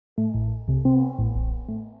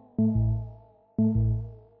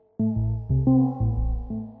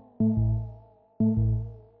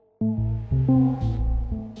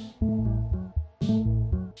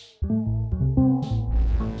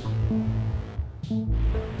Watching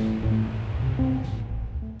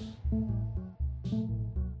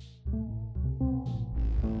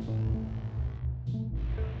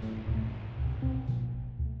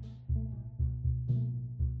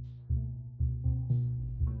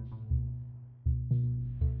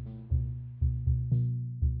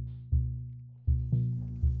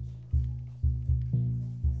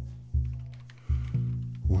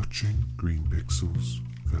green pixels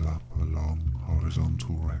fill up a long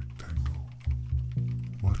horizontal rectangle.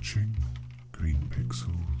 Watching green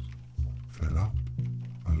pixels fill up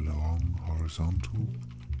a long horizontal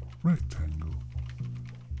rectangle.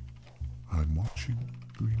 I'm watching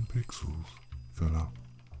green pixels fill up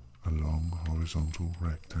a long horizontal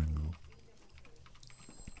rectangle.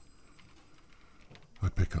 I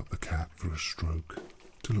pick up the cat for a stroke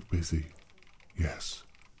to look busy. Yes.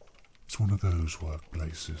 It's one of those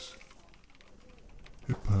workplaces.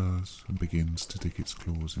 It purrs and begins to dig its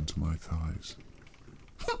claws into my thighs.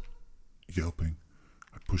 Yelping,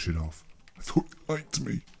 I push it off. I thought you liked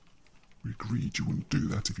me. We agreed you wouldn't do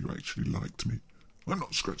that if you actually liked me. I'm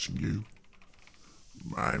not scratching you.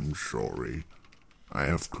 I'm sorry. I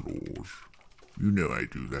have claws. You know I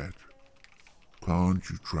do that. Can't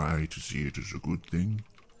you try to see it as a good thing,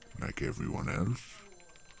 like everyone else?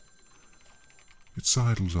 It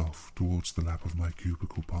sidles off towards the lap of my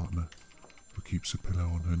cubicle partner, who keeps a pillow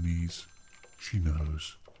on her knees. She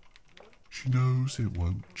knows. She knows it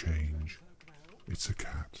won't change. It's a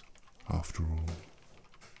cat, after all.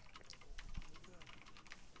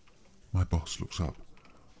 My boss looks up.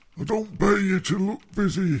 I don't pay you to look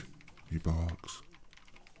busy, he barks.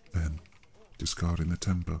 Then, discarding the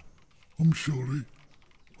temper, I'm sorry.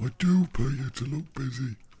 I do pay you to look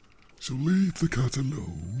busy, so leave the cat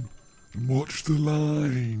alone and watch the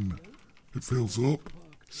line. It fills up,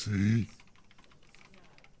 see?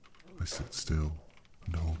 I sit still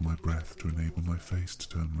and hold my breath to enable my face to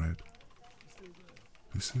turn red.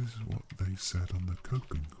 This is what they said on the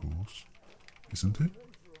coping course, isn't it?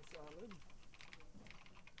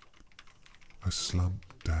 I slump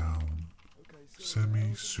down,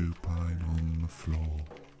 semi-supine on the floor,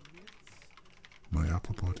 my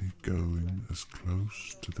upper body going as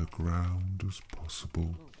close to the ground as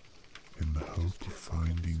possible in the hope of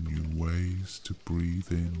finding new ways to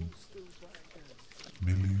breathe in.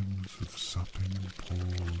 Millions of supping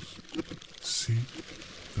paws seek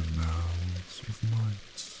the mouths of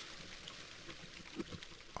mites.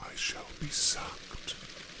 I shall be sucked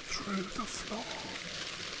through the floor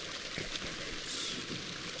in minutes.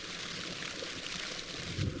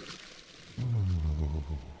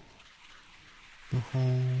 Oh, the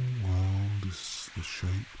whole world is the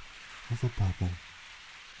shape of a bubble.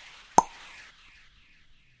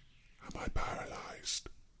 Am I paralyzed?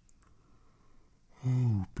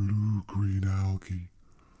 Oh, blue-green algae,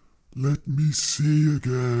 let me see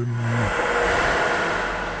again.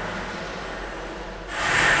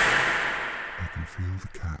 I can feel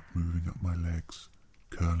the cat moving up my legs,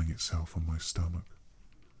 curling itself on my stomach.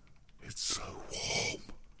 It's so warm,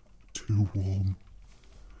 too warm.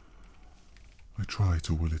 I try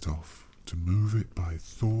to will it off, to move it by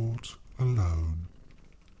thought alone.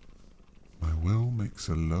 My will makes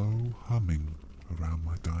a low humming around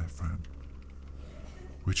my diaphragm,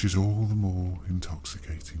 which is all the more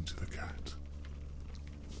intoxicating to the cat.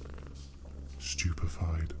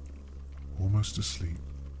 Stupefied, almost asleep,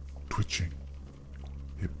 twitching,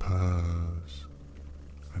 it purrs,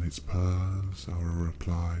 and its purrs are a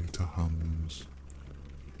reply to hums.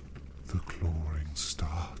 The clawing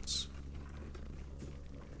starts.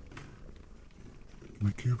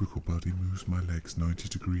 My cubicle buddy moves my legs 90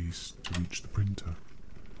 degrees to reach the printer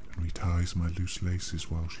and reties my loose laces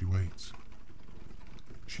while she waits.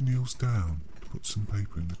 She kneels down to put some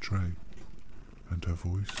paper in the tray, and her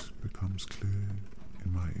voice becomes clear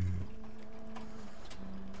in my ear.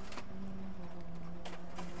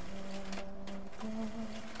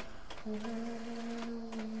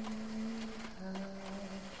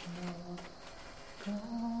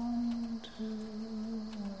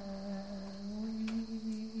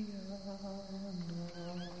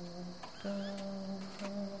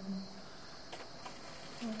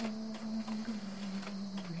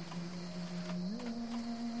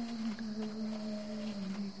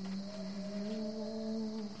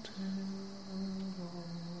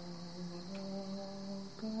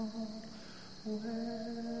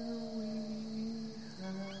 Where we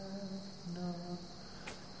have not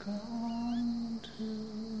gone to.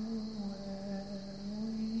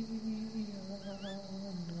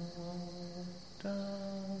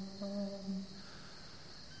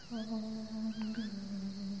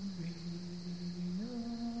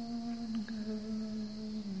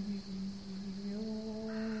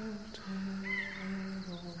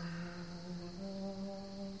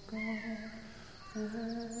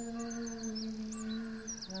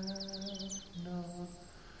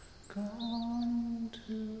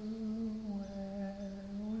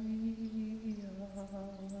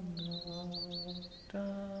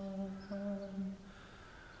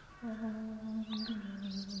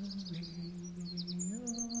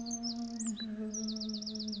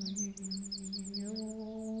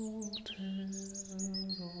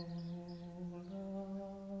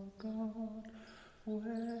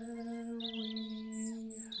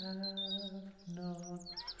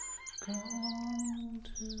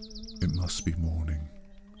 must be morning.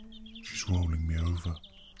 She's rolling me over,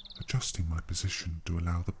 adjusting my position to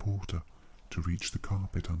allow the porter to reach the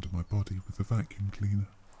carpet under my body with the vacuum cleaner.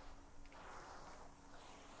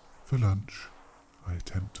 For lunch, I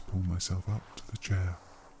attempt to pull myself up to the chair,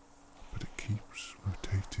 but it keeps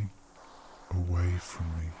rotating away from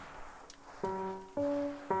me.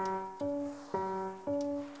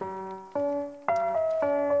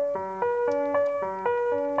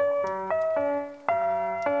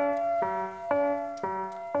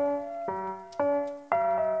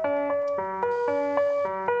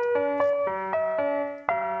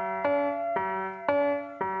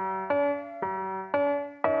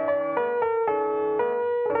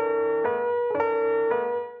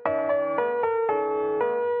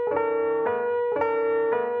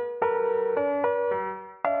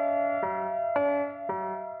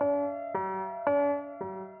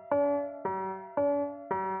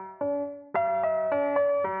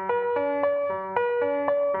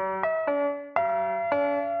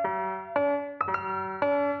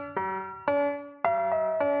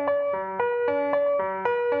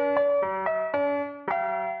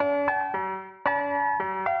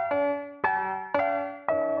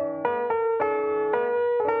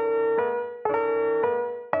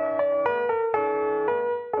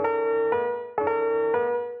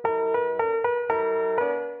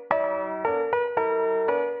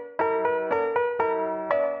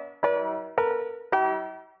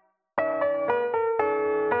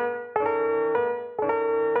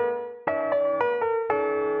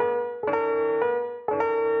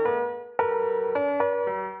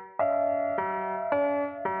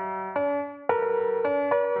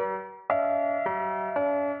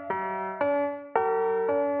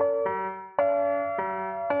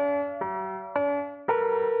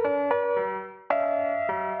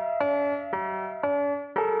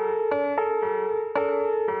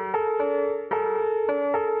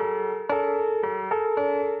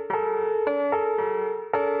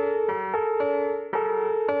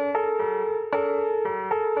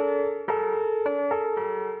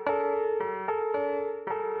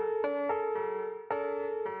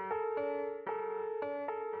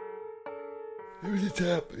 There was a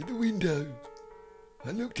tap at the window.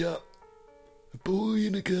 I looked up. A boy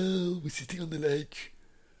and a girl were sitting on the ledge.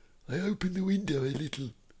 I opened the window a little.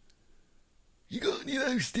 You got any of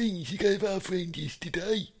those things you gave our friend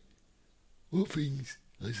yesterday? What things?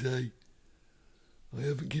 I say. I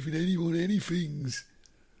haven't given anyone any things.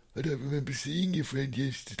 I don't remember seeing your friend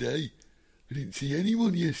yesterday. I didn't see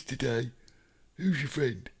anyone yesterday. Who's your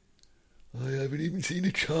friend? I haven't even seen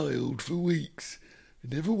a child for weeks.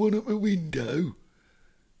 Never one at my window.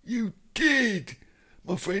 You did!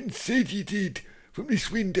 My friend said you did, from this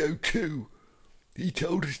window too. He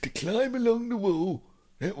told us to climb along the wall,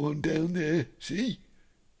 that one down there, see?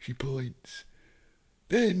 She points.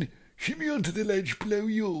 Then shimmy onto the ledge below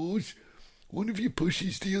yours. One of you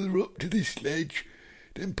pushes the other up to this ledge,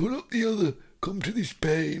 then pull up the other, come to this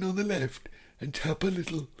pane on the left, and tap a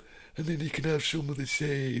little, and then you can have some of the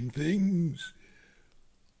same things.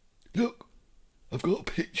 Look! I've got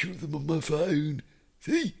a picture of them on my phone.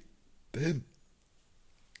 See? Them.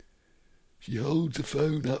 She holds the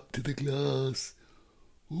phone up to the glass.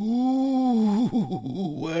 Ooh,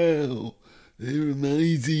 wow. They're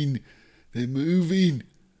amazing. They're moving.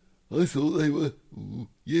 I thought they were... Ooh,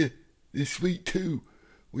 yeah, they're sweet too.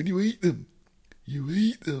 When you eat them. You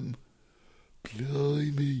eat them.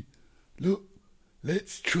 Blimey. Look,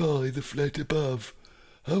 let's try the flat above.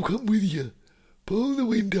 I'll come with you. Pull the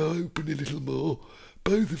window open a little more.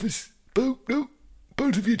 Both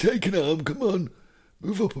of you take an arm, come on.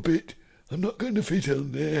 Move up a bit. I'm not going to fit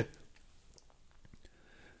on there.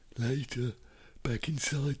 Later, back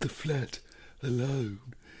inside the flat,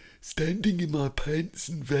 alone, standing in my pants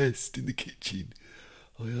and vest in the kitchen,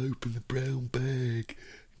 I open the brown bag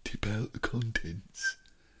and tip out the contents.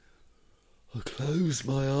 I close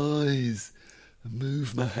my eyes and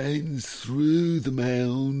move my hands through the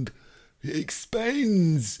mound. It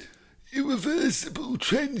expands. Irreversible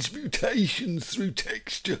transmutations through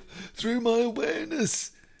texture, through my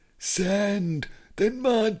awareness. Sand, then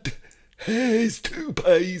mud, hairs,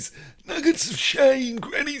 toupees, nuggets of shame,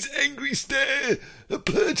 Granny's angry stare, a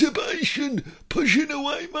perturbation pushing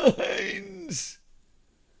away my hands.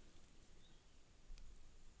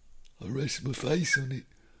 I rest my face on it,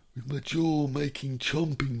 with my jaw making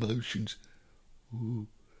chomping motions.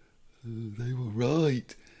 They were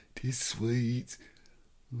right. 'Tis sweet.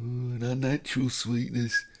 An unnatural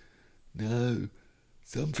sweetness. No,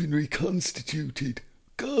 something reconstituted.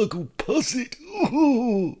 Gargled posset.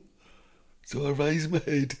 Ooh. So I raise my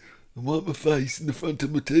head and wipe my face and the front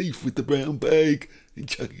of my teeth with the brown bag and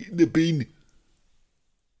chuck it in the bin.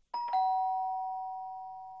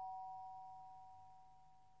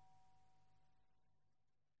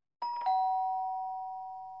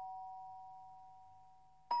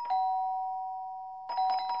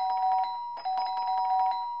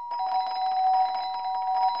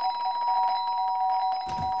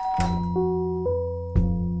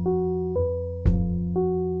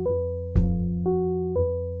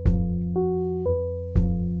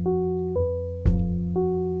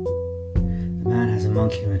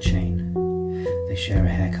 Monkey on a chain. They share a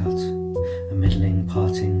haircut, a middling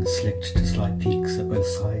parting slicked to slight peaks at both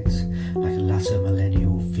sides, like a latter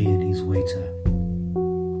millennial Viennese waiter.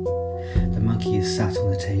 The monkey is sat on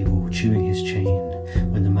the table, chewing his chain,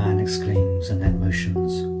 when the man exclaims and then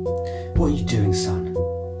motions. "What are you doing, son?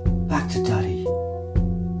 Back to daddy."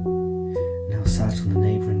 Now sat on the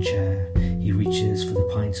neighbouring chair, he reaches for the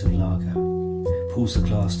pint of lager, pulls the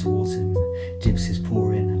glass towards him, dips his paw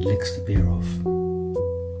in and licks the beer off.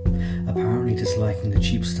 Apparently disliking the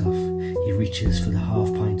cheap stuff, he reaches for the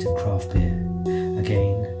half-pint of craft beer,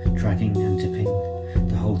 again dragging and dipping,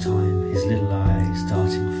 the whole time his little eyes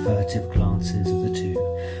darting furtive glances at the two,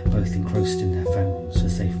 both engrossed in their phones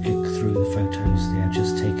as they flick through the photos they have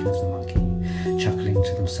just taken of the monkey, chuckling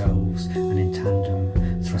to themselves and in tandem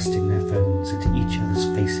thrusting their phones into each other's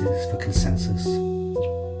faces for consensus.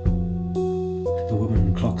 The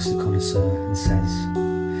woman clocks the connoisseur and says,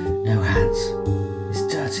 "No hands,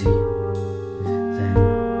 it's dirty."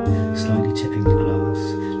 Then, slightly tipping the glass,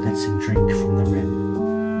 lets him drink from the rim.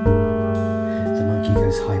 The monkey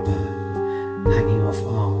goes hyper, hanging off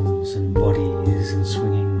arms and bodies and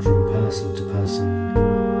swinging from person to person.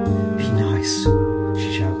 "Be nice,"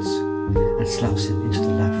 she shouts, and slaps him into the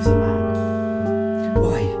lap of the man.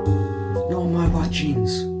 "Why? Not on my white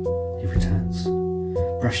jeans," he returns,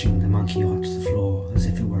 brushing the monkey onto the floor as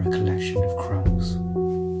if it were a collection of crumbs.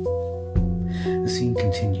 The scene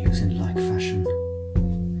continues in like fashion.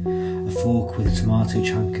 A fork with a tomato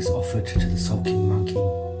chunk is offered to the sulking monkey.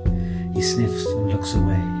 He sniffs and looks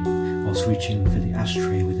away, whilst reaching for the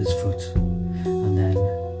ashtray with his foot, and then,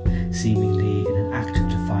 seemingly in an act of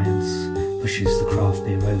defiance, pushes the craft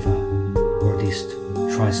beer over, or at least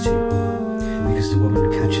tries to, because the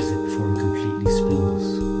woman catches it before it completely spills.